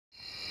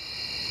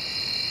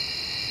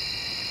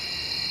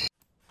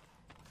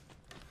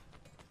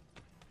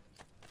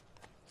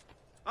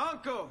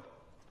Uncle!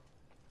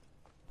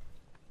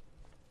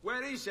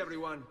 Where is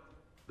everyone?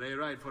 They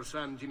ride for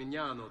San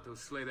Gimignano to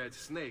slay that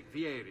snake,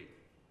 Vieri.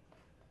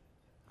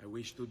 I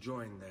wish to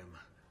join them.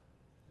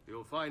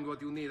 You'll find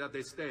what you need at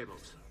the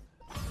stables.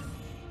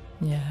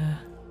 Yeah.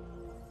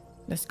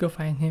 Let's go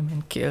find him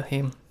and kill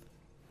him.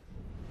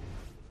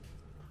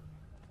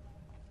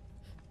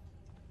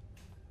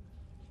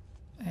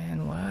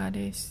 And what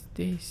is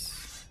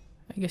this?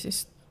 I guess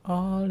it's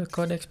all the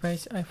codex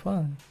page I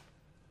found.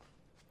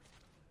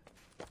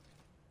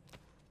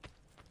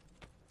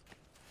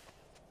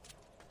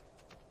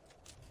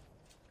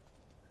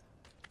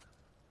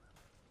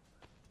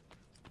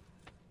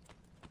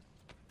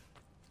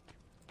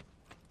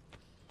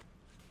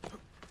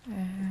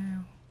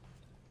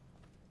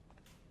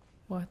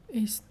 What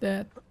is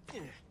that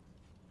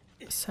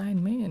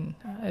sign mean?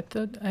 I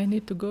thought I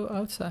need to go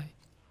outside.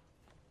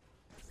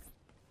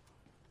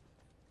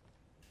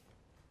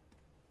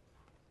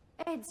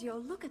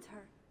 Ezio, look at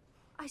her.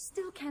 I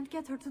still can't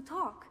get her to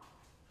talk.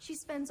 She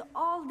spends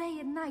all day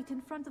and night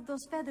in front of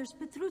those feathers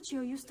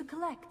Petruchio used to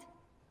collect.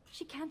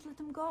 She can't let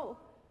them go.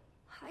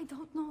 I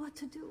don't know what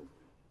to do.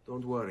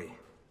 Don't worry.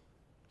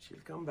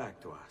 She'll come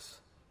back to us.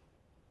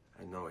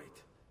 I know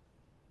it.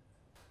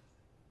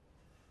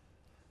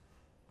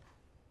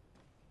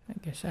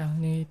 I guess I'll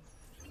need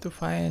to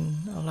find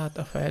a lot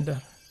of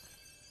feather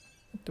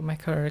to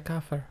make her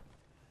recover.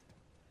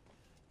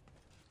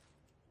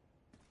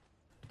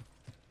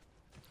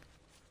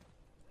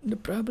 The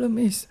problem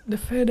is the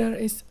feather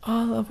is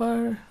all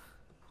over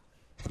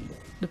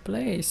the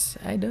place.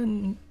 I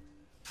don't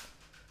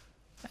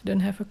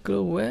have a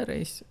clue where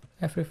is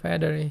every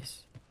feather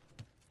is.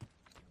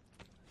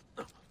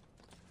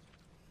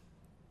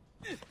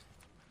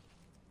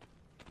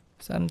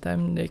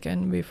 Sometimes they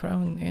can be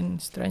found in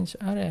strange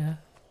area.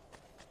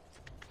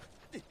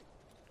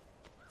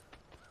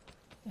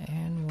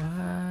 And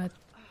what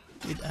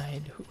did I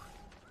do?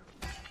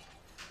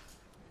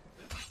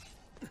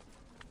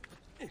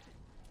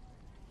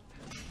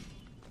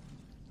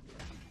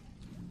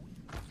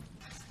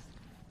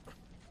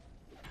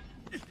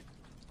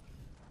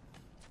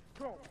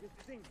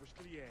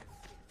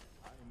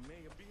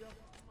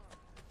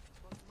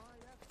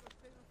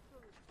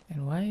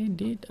 And why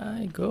did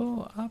I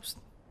go up?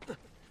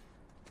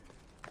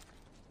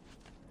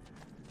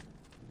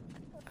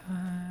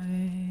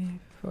 I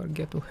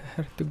forget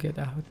where to get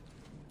out.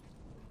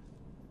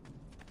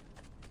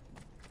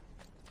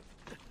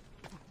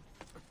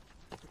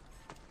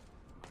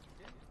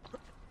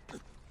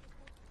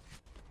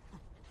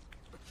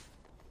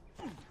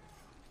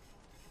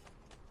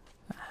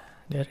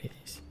 There it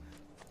is.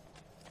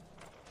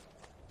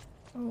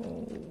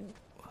 Oh,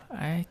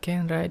 I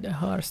can ride a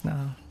horse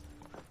now.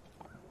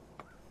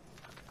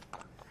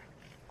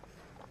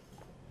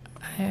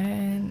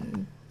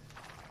 And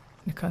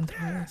the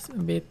control is a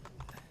bit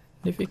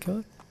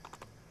difficult.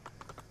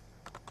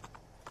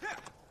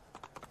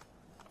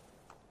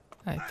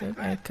 I thought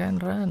I can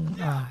run.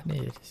 Ah,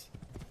 there it is.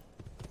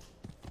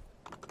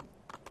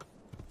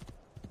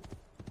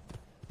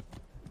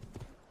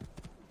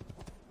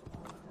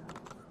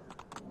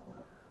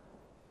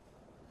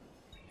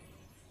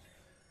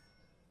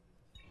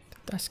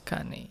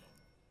 Tuscany.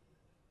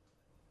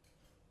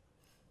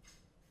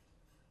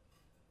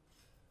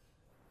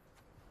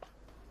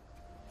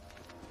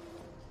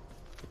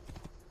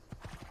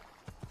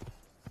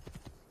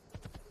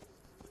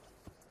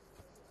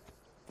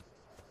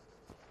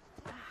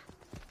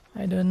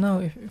 I don't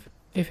know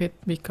if it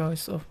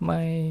because of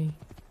my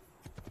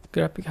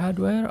graphic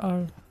hardware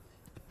or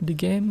the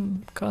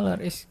game color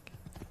is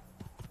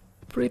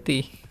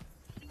pretty.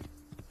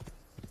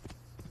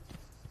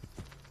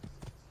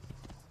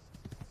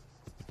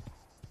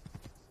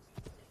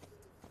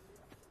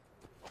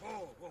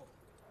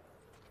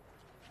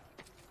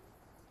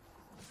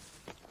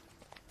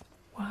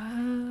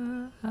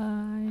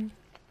 Why?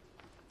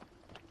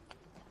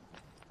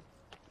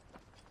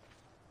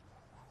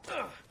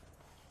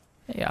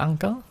 Hey,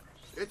 uncle.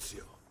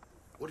 Ezio,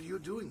 what are you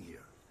doing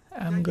here?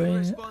 I'm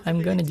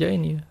gonna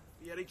join you.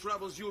 Vieri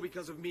troubles you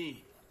because of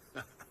me.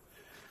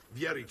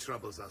 Vieri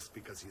troubles us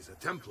because he's a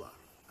Templar,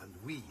 and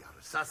we are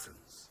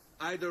assassins.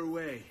 Either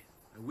way,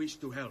 I wish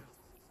to help.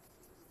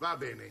 Va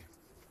bene.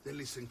 Then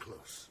listen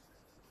close.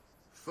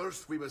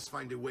 First, we must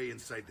find a way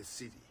inside the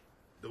city,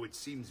 though it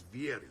seems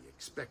Vieri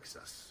expects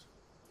us.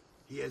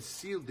 He has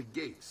sealed the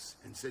gates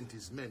and sent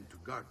his men to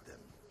guard them.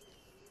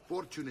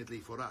 Fortunately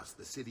for us,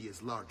 the city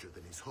is larger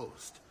than his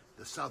host.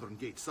 The southern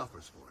gate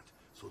suffers for it,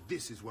 so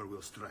this is where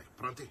we'll strike.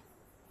 Pronti?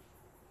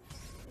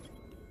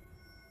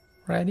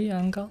 Ready,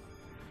 uncle?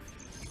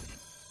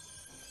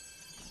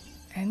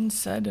 And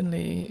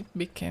suddenly it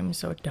became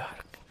so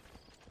dark.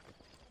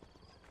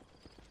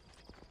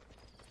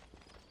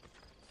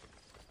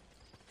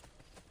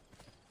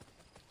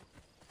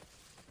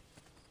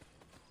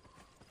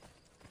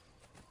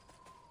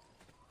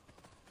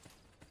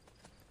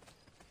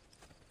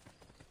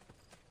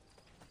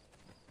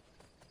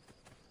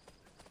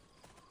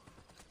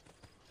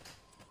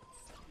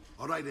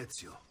 All right,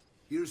 Ezio.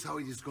 Here's how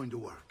it is going to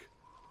work.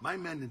 My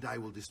men and I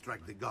will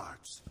distract the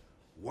guards.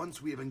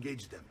 Once we have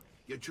engaged them,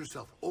 get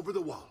yourself over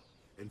the wall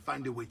and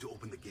find a way to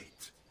open the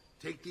gate.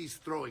 Take these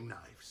throwing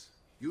knives.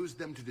 Use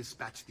them to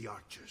dispatch the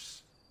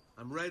archers.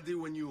 I'm ready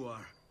when you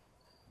are.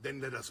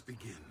 Then let us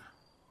begin.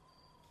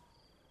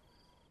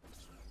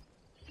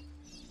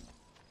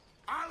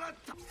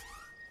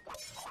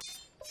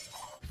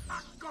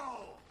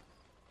 Go!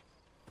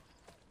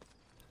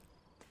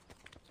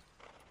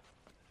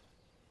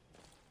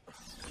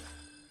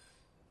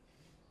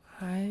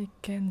 I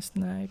can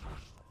snipe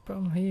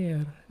from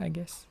here, I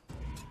guess.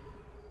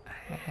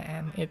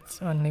 And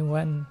it's only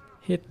one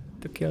hit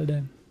to kill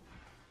them.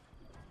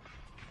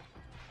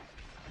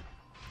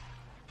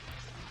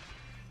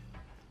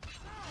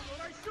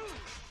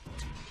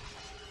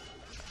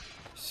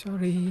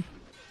 Sorry.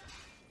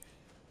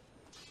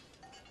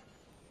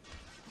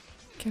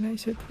 Can I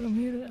shoot from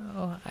here?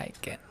 Oh, I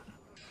can.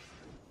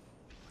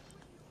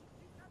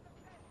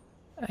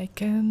 I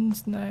can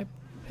snipe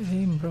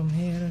him from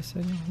here,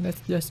 so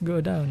let's just go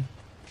down.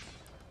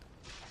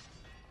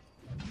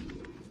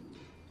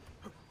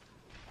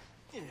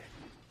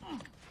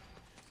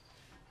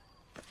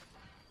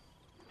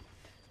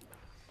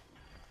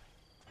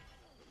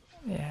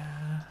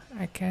 Yeah,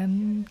 I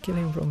can kill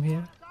him from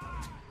here.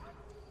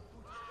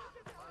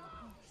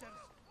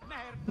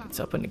 Let's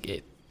open the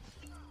gate.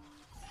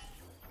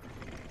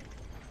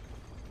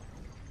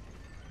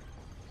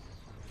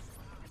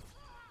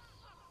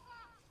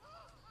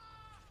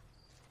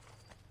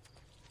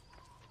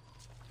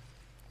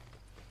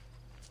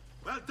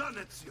 Well done,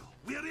 Ezio.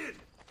 We're in.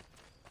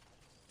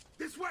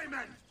 This way,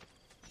 men.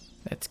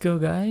 Let's go,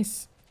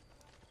 guys.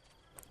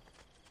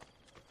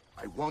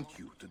 I want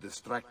you to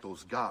distract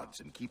those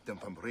guards and keep them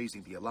from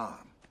raising the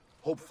alarm.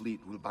 Hopefully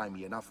it will buy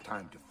me enough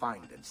time to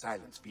find and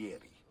silence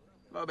Vieri.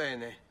 Va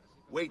bene.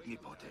 Wait,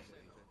 Nipote.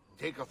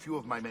 Take a few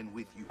of my men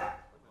with you,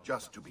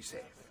 just to be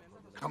safe.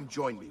 Come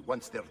join me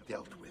once they're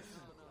dealt with.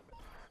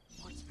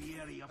 What's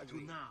Vieri up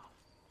to now?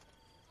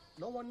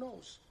 No one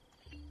knows,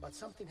 but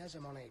something has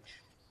him on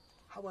edge.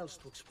 How else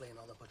to explain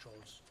all the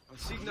patrols? I'll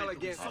signal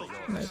again.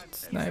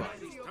 Let's snipe.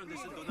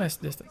 Let's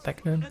just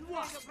attack them.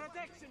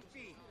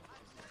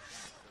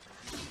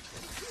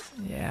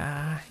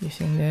 Yeah,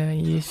 using the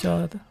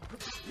E-sword.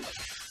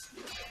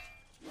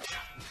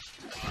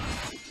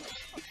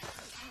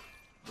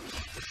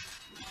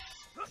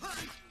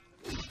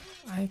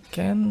 I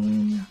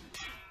can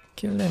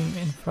kill them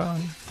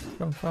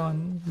from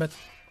front, but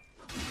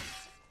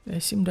they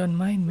seem don't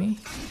mind me.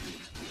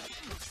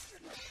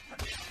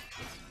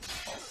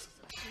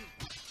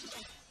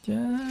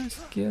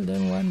 Just kill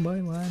them one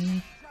by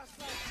one.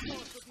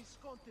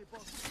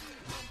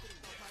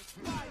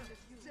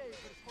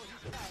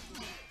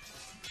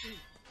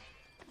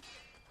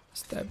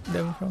 Stab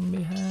them from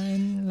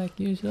behind like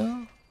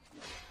usual.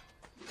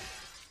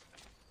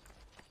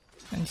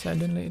 And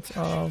suddenly it's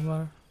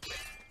over.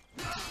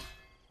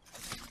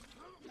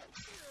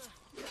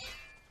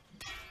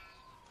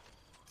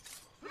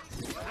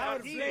 Our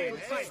flame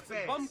fights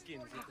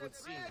pumpkins, it would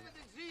seem.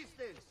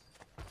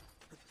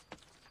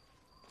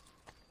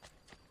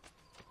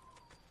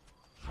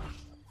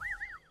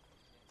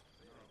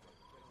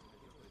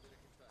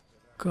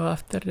 Go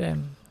after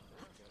them.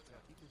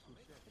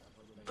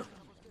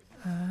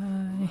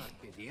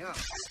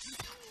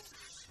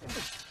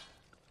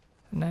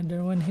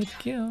 Another one hit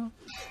kill.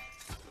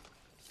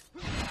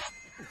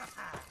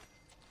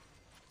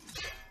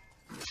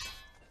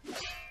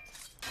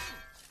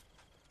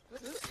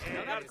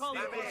 Our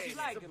colony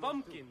fights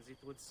pumpkins, it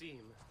would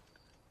seem.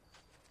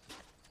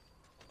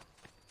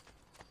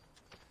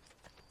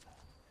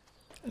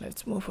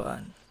 Let's move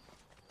on.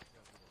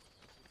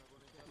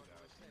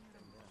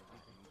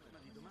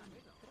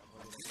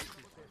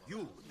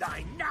 You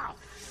die now!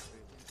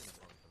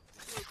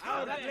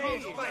 Our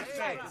flame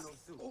fights.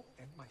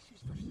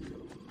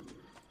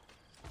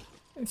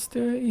 It's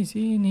too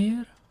easy in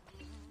here.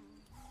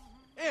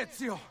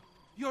 Ezio,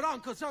 your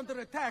uncle's under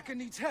attack and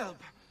needs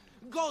help.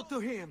 Go to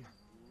him.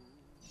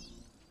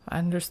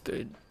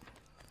 Understood.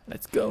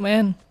 Let's go,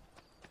 man.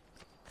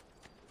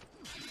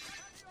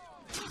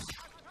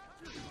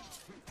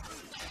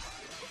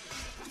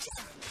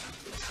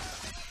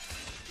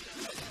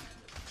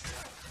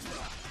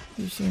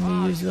 Using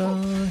the usual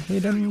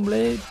hidden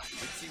blade. It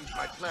seems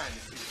my plan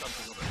is to do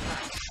something of a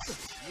plan.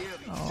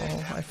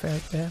 Oh, I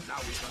failed there. Now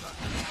we gotta...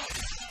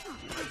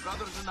 My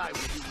brothers and I will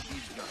deal with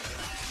these guys.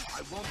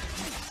 I want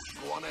you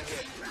to go on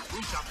ahead,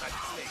 reach out that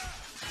snake,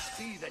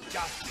 see that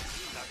justice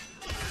is done.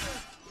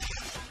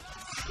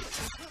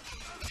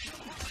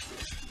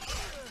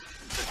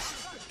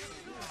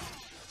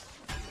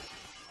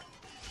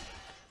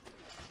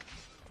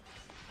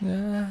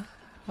 Yeah,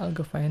 I'll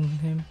go find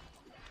him.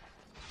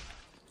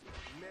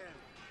 Man,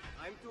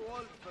 I'm too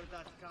old for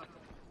that cup.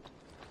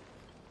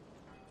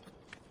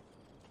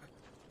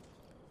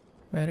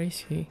 Where is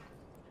he?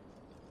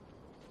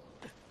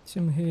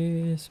 Seems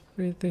he's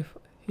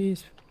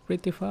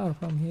pretty far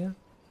from here.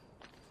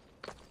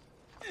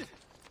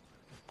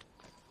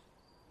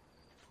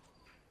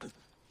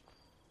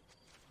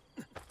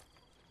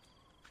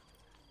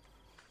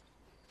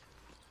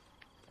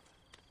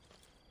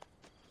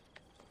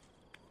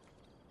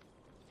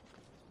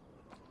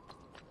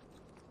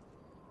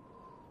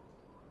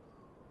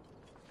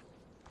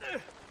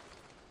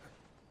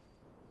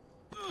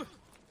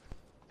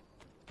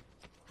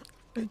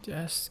 We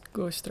just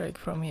go straight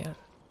from here.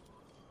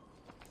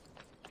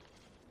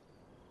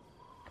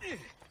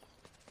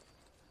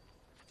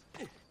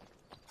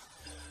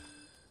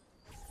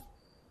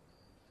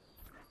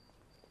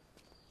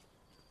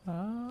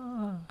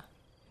 Ah,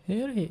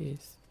 here he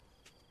is.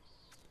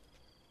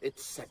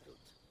 It's settled.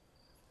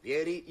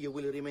 Vieri, you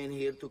will remain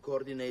here to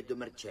coordinate the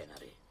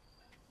mercenary.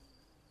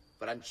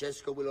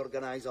 Francesco will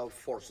organize our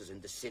forces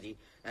in the city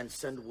and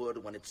send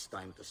word when it's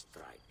time to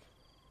strike.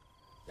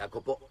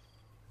 Jacopo,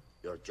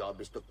 your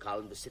job is to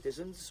calm the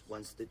citizens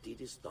once the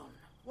deed is done.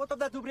 What of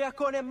that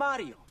ubriacone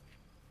Mario?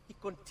 He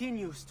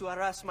continues to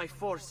harass my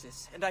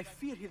forces, and I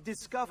fear he'll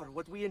discover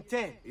what we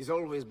intend. He's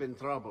always been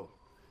trouble.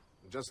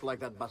 Just like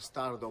that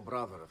bastardo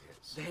brother of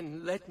his.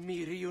 Then let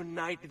me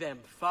reunite them,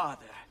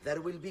 father. There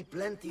will be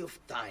plenty of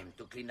time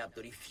to clean up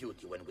the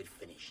refuge when we're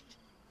finished.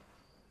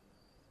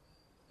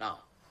 Now,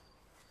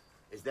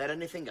 is there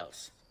anything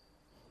else?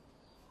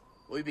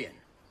 Muy bien.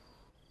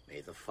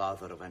 May the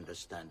Father of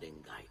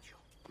Understanding guide you.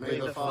 May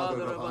the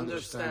Father of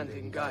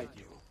Understanding guide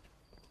you.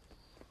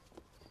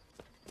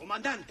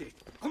 Comandante!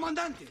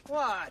 Comandante!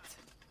 What?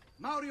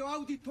 Mario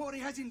Auditore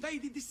has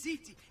invaded the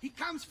city. He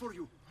comes for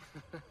you.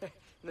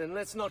 Then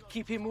let's not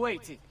keep him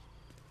waiting.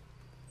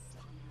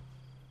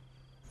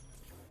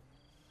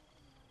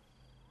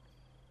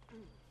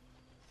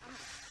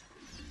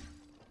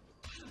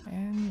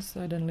 And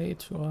suddenly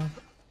it's war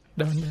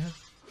down there.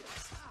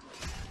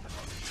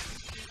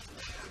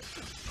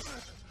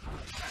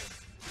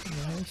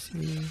 I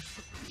see.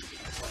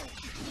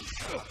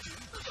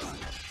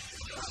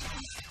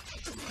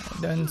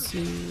 I don't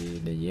see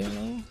the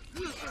yellow.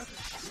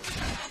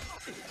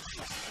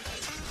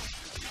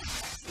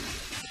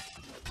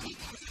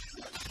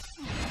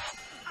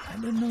 I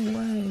don't know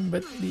why,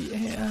 but the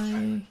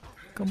AI,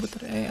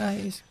 computer AI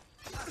is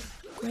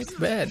quite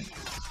bad.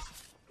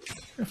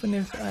 Even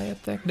if I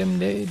attack them,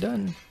 they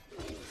don't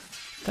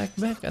attack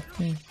back at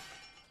me.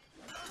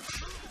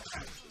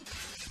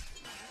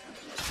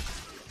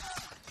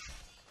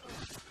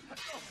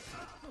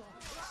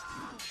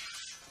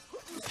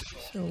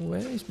 So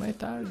where is my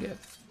target?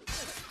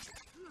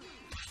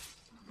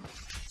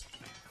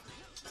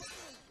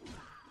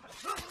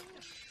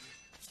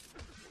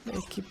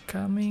 They keep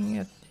coming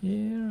at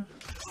here,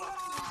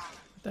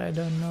 but I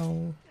don't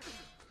know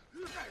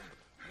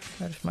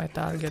where my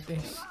target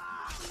is.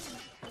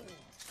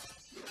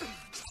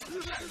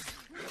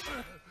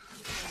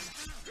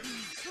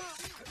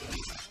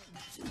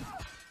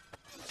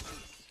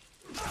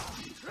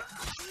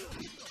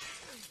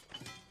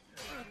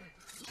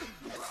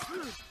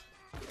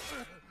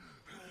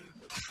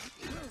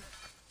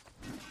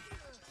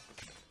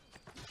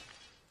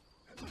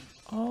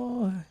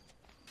 Oh,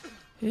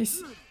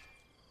 he's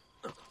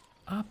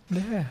up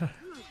there.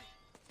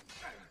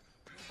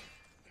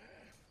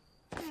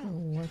 So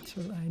what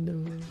should I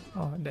do?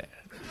 Oh, there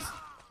it is.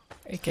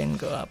 I can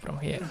go up from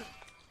here.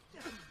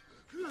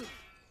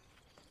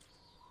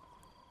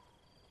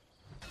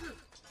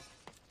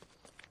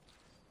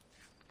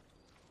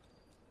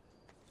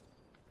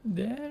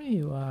 There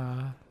you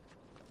are.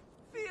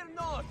 Fear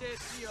not,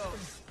 Ezio.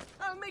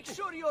 I'll make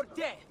sure your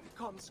death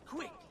comes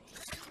quickly.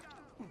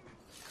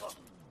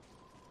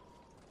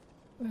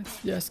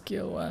 Let's just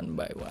kill one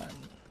by one.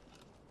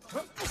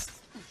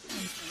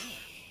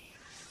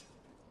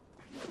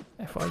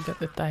 I forgot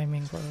the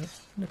timing for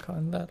the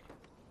counter.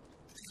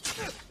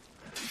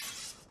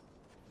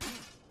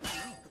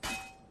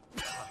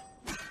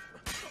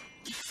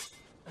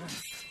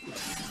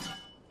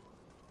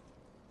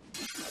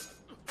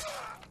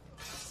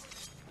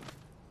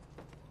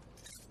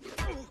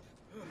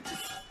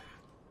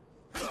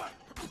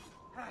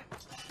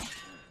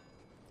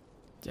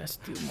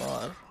 Just two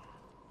more.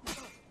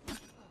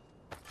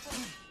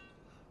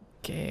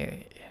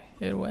 Okay,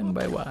 here one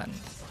by one.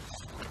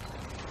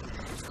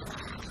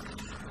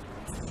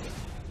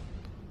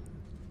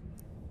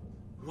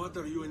 What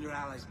are you and your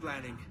allies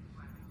planning?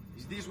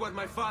 Is this what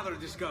my father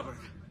discovered?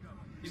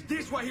 Is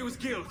this why he was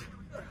killed?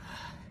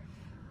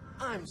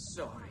 I'm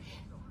sorry.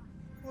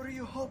 Were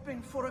you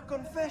hoping for a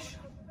confession?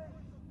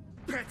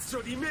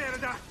 Pezzo di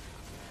merda!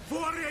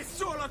 Vorrei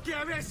solo che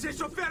avesse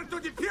sofferto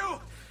di più!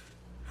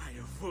 Hai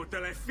avuto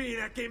la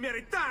fine che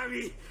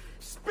meritavi!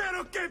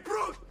 Spero che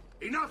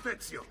Enough,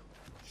 Ezio!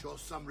 Show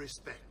some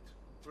respect.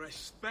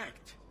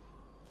 Respect?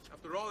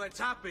 After all that's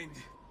happened,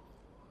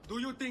 do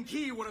you think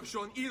he would have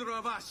shown either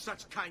of us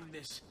such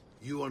kindness?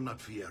 You are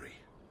not Fieri.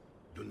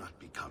 Do not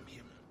become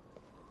him.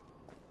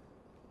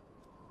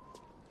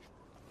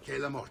 Che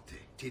la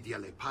morte ti dia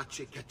le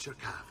pace che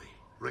cercavi.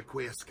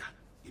 Requiesca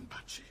in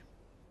pace.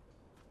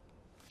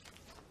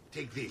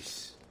 Take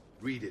this.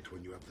 Read it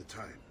when you have the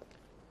time.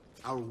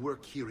 Our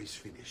work here is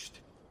finished.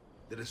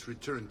 Let us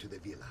return to the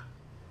villa.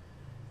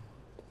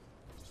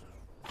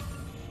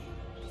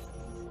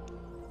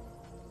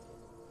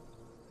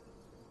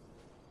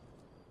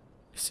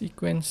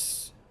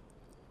 Sequence,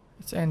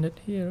 it's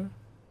ended here,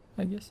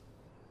 I guess.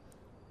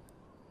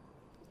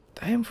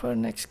 Time for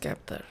next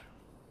chapter.